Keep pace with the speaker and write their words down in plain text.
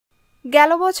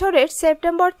গেল বছরের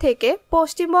সেপ্টেম্বর থেকে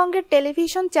পশ্চিমবঙ্গের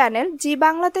টেলিভিশন চ্যানেল জি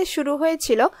বাংলাতে শুরু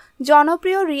হয়েছিল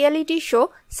জনপ্রিয় রিয়েলিটি শো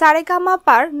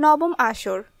সারেগামাপার নবম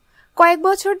আসর। কয়েক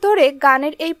বছর ধরে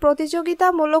গানের এই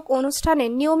প্রতিযোগিতামূলক অনুষ্ঠানে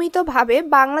নিয়মিতভাবে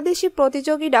বাংলাদেশি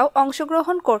প্রতিযোগীরাও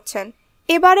অংশগ্রহণ করছেন।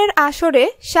 এবারের আসরে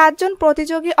 7 জন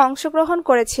প্রতিযোগী অংশগ্রহণ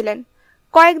করেছিলেন।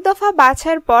 কয়েক দফা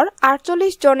বাছাইয়ের পর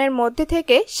 48 জনের মধ্যে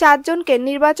থেকে 7 জনকে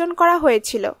নির্বাচন করা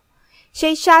হয়েছিল।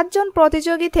 সেই 7 জন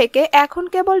প্রতিযোগী থেকে এখন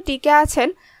কেবল টিকে আছেন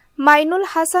মাইনুল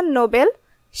হাসান নোবেল।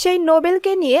 সেই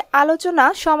নোবেলকে নিয়ে আলোচনা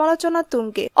সমালোচনা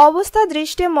তুঙ্গে। অবস্থা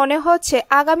দৃষ্টে মনে হচ্ছে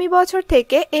আগামী বছর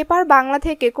থেকে এপার বাংলা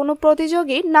থেকে কোনো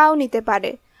প্রতিযোগী নাও নিতে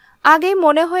পারে। আগেই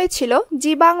মনে হয়েছিল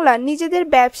জি বাংলা নিজেদের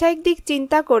ব্যবসায়িক দিক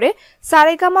চিন্তা করে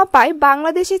সারেগামাপায়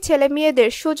বাংলাদেশি ছেলে মেয়েদের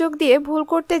সুযোগ দিয়ে ভুল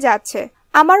করতে যাচ্ছে।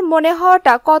 আমার মনে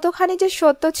হওয়াটা কতখানি যে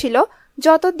সত্য ছিল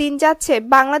যত দিন যাচ্ছে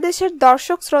বাংলাদেশের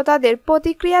দর্শক শ্রোতাদের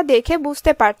প্রতিক্রিয়া দেখে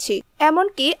বুঝতে পারছি।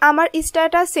 এমনকি আমার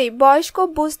স্ট্যাটাসেই বয়স্ক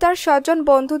বুঝদার স্বজন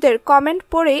বন্ধুদের কমেন্ট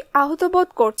পড়েই আহত বোধ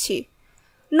করছি।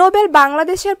 নোবেল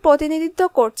বাংলাদেশের প্রতিনিধিত্ব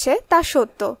করছে তা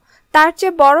সত্য, তার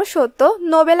চেয়ে বড় সত্য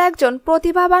নোবেল একজন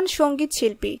প্রতিভাবান সঙ্গীত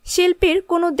শিল্পী। শিল্পীর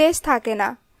কোনো দেশ থাকে না,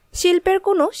 শিল্পের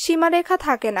কোনো সীমারেখা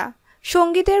থাকে না,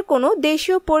 সঙ্গীতের কোনো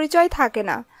দেশীয় পরিচয় থাকে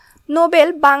না। নোবেল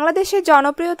বাংলাদেশে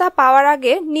জনপ্রিয়তা পাওয়ার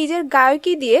আগে নিজের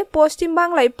গায়কী দিয়ে পশ্চিম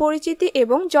বাংলায় পরিচিতি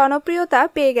এবং জনপ্রিয়তা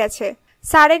পেয়ে গেছে।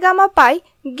 সারেগামাপায়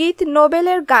গীত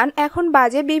নোবেলের গান এখন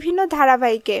বাজে বিভিন্ন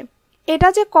ধারাবাহিকে। এটা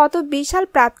যে কত বিশাল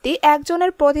প্রাপ্তি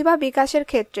একজনের প্রতিভা বিকাশের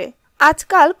ক্ষেত্রে।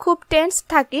 আজকাল খুব টেন্স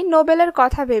থাকি নোবেলের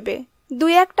কথা ভেবে।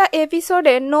 2-1টা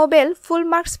এপিসোডে নোবেল ফুল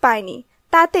মার্কস পায়নি,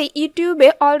 তাতেই ইউটিউবে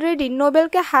অলরেডি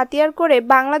নোবেলকে হাতিয়ার করে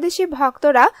বাংলাদেশি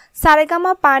ভক্তরা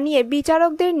সারেগামাপা নিয়ে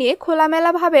বিচারকদের নিয়ে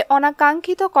খোলামেলাভাবে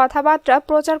অনাকাঙ্ক্ষিত কথাবার্তা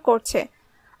প্রচার করছে।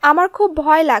 আমার খুব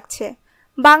ভয় লাগছে।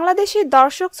 বাংলাদেশি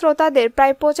দর্শক শ্রোতাদের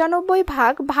প্রায়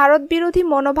 95% ভারত বিরোধী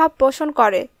মনোভাব পোষণ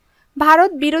করে।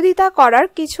 ভারত বিরোধিতা করার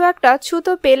কিছু একটা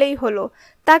ছুতো পেলেই হলো,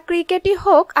 তা ক্রিকেটই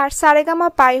হোক আর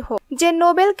সারেগামাপাই হোক। যে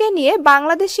নোবেলকে নিয়ে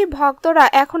বাংলাদেশি ভক্তরা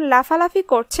এখন লাফালাফি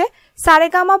করছে,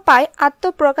 সারেগামাপায়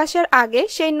আত্মপ্রকাশের আগে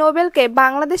সেই নোবেলকে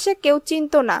বাংলাদেশে কেউ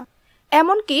চিনত না।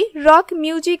 এমনকি রক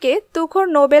মিউজিকে তুখোর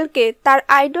নোবেলকে তার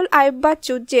আইডল আইয়ুব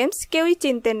বাচ্চু জেমস কেউই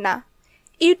চিনতেন না।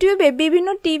 ইউটিউবে বিভিন্ন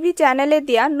টিভি চ্যানেলে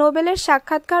দেয়া নোবেলের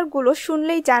সাক্ষাৎকারগুলো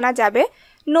শুনলেই জানা যাবে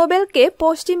নোবেলকে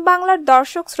পশ্চিম বাংলার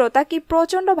দর্শক শ্রোতা কি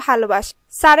প্রচণ্ড ভালোবাসে।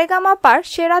 সারেগামাপার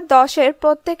সেরা 10-এর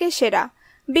প্রত্যেকে সেরা।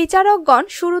 বিচারকগণ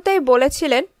শুরুতেই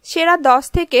বলেছিলেন সেরা 10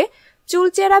 থেকে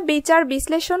চুলচেরা বিচার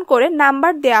বিশ্লেষণ করে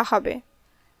নাম্বার দেয়া হবে।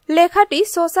 লেখাটি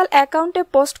সোশ্যাল অ্যাকাউন্টে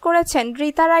পোস্ট করেছেন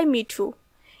রীতা রায় মিঠু।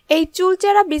 এই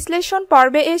চুলচেরা বিশ্লেষণ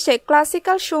পর্বে এসে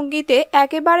ক্লাসিক্যাল সঙ্গীতে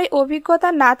একেবারে অভিজ্ঞতা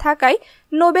না থাকায়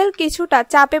নোবেল কিছুটা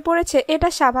চাপে পড়েছে, এটা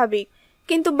স্বাভাবিক।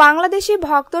 কিন্তু বাংলাদেশি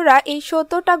ভক্তরা এই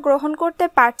সত্যটা গ্রহণ করতে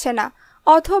পারছে না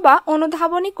অথবা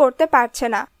অনুধাবনই করতে পারছে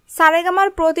না। সারেগামার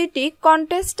প্রতিটি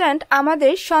কন্টেস্ট্যান্ট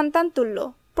আমাদের সন্তান তুল্য,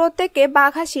 প্রত্যেকে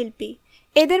বাঘা শিল্পী।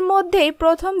 এদের মধ্যেই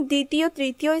প্রথম, দ্বিতীয়,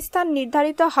 তৃতীয় স্থান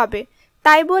নির্ধারিত হবে,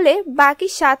 তাই বলে বাকি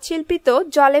 7 শিল্পী তো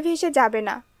জলে ভেসে যাবে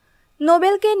না।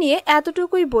 নোবেলকে নিয়ে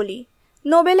এতটুকুই বলি,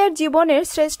 নোবেলের জীবনের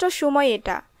শ্রেষ্ঠ সময়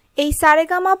এটা। এই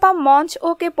সারেগামাপা মঞ্চ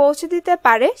ওকে পৌঁছে দিতে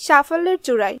পারে সাফল্যের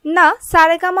চূড়ায়। না,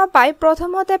 সারেগামাপায় প্রথম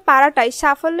হতে পারাটাই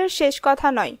সাফল্যের শেষ কথা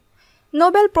নয়।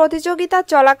 নোবেল প্রতিযোগিতা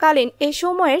চলাকালীন এ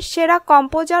সময়ের সেরা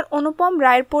কম্পোজার অনুপম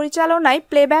রায়ের পরিচালনায়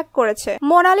প্লেব্যাক করেছে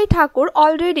মোনালি ঠাকুর।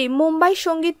 অলরেডি মুম্বাই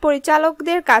সঙ্গীত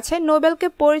পরিচালকদের কাছে নোবেলকে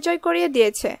পরিচয় করিয়ে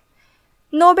দিয়েছে।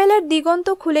 নোবেলের দিগন্ত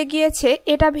খুলে গিয়েছে,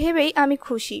 এটা ভেবেই আমি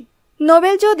খুশি।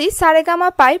 নোবেল যদি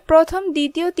সারেগামাপায় প্রথম,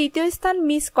 দ্বিতীয়, তৃতীয় স্থান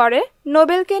মিস করে,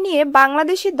 নোবেলকে নিয়ে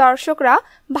বাংলাদেশি দর্শকরা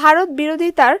ভারত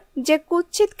বিরোধিতার যে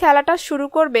কুৎসিত খেলাটা শুরু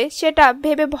করবে সেটা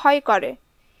ভেবে ভয় করে।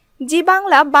 জি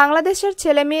বাংলা বাংলাদেশের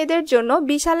ছেলে মেয়েদের জন্য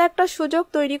বিশাল একটা সুযোগ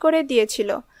তৈরি করে দিয়েছিল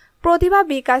প্রতিভা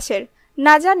বিকাশের।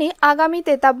 না জানি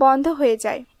আগামীতে তা বন্ধ হয়ে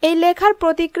যায়। এই লেখার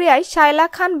প্রতিক্রিয়ায় শায়লা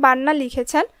খান বান্না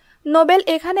লিখেছেন, নোবেল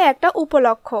এখানে একটা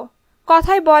উপলক্ষ,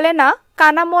 কথাই বলে না,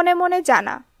 কানা মনে মনে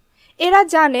জানা। এরা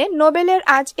জানে নোবেলের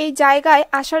আজ এই জায়গায়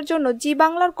আসার জন্য জি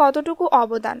বাংলার কতটুকু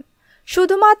অবদান।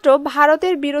 শুধুমাত্র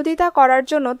ভারতের বিরোধিতা করার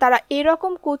জন্য তারা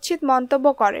এরকম কুৎসিত মন্তব্য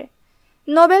করে।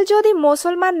 নোবেল যদি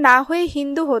মুসলমান না হয়ে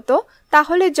হিন্দু হতো,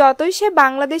 তাহলে যতই সে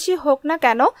বাংলাদেশি হোক না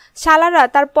কেন, শালারা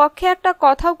তার পক্ষে একটা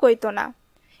কথাও কইতো না।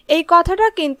 এই কথাটা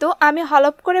কিন্তু আমি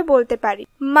হলপ করে বলতে পারি।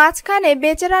 মাঝখানে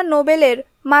বেচারা নোবেলের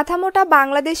মাথামোটা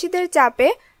বাংলাদেশিদের চাপে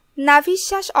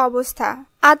নাভিশ্বাস অবস্থা।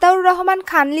 আতাউর রহমান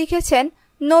খান লিখেছেন,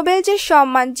 নোবেল যে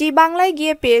সম্মান জি বাংলায়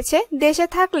গিয়ে পেয়েছে, দেশে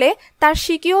থাকলে তার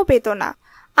শিকিও পেত না।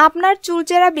 আপনার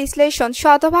চুলচেরা বিশ্লেষণ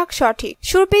শতভাগ সঠিক।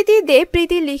 সুপ্রীতি দে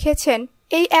প্রীতি লিখেছেন,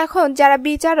 এই এখন যারা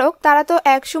বিচারক তারা তো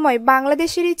একসময়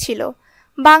বাংলাদেশেরই ছিল।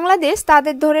 বাংলাদেশ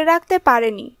তাদের ধরে রাখতে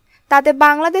পারেনি, তাতে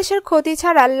বাংলাদেশের ক্ষতি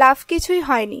ছাড়া লাভ কিছুই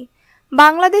হয়নি।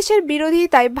 বাংলাদেশের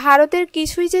বিরোধিতায় ভারতের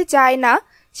কিছুই যে যায় না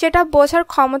সেটা বোঝার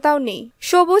ক্ষমতাও নেই।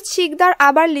 সবুজ শিকদার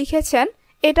আবার লিখেছেন,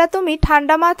 এটা তুমি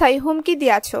ঠান্ডা মাথায় হুমকি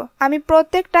দিয়াছ। আমি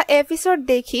প্রত্যেকটা এপিসোড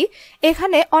দেখি,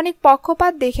 এখানে অনেক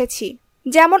পক্ষপাত দেখেছি।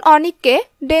 যেমন অনেককে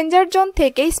ডেঞ্জার জোন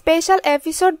থেকে স্পেশাল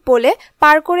এপিসোড বলে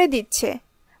পার করে দিচ্ছে,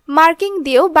 মার্কিং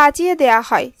দিয়েও বাঁচিয়ে দেয়া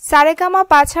হয়।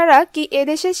 সারেগামাপা ছাড়া কি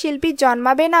এদেশে শিল্পী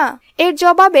জন্মাবে না? এর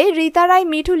জবাবে রীতা রায়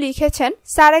মিঠু লিখেছেন,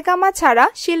 সারেগামা ছাড়া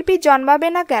শিল্পী জন্মাবে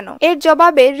না কেন? এর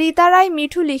জবাবে রীতা রায়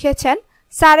মিঠু লিখেছেন,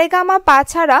 সারেগামাপা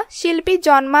ছাড়া শিল্পী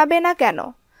জন্মাবে না কেন?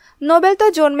 নোবেল তো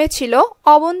জন্মেছিল,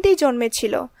 অবন্তী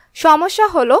জন্মেছিল। সমস্যা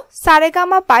হলো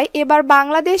সারেগামাপায় এবার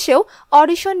বাংলাদেশেও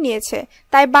অডিশন নিয়েছে,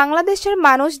 তাই বাংলাদেশের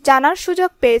মানুষ জানার সুযোগ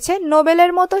পেয়েছে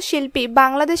নোবেলের মতো শিল্পী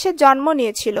বাংলাদেশে জন্ম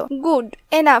নিয়েছিল। গুড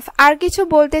এনাফ, আর কিছু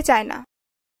বলতে চায় না।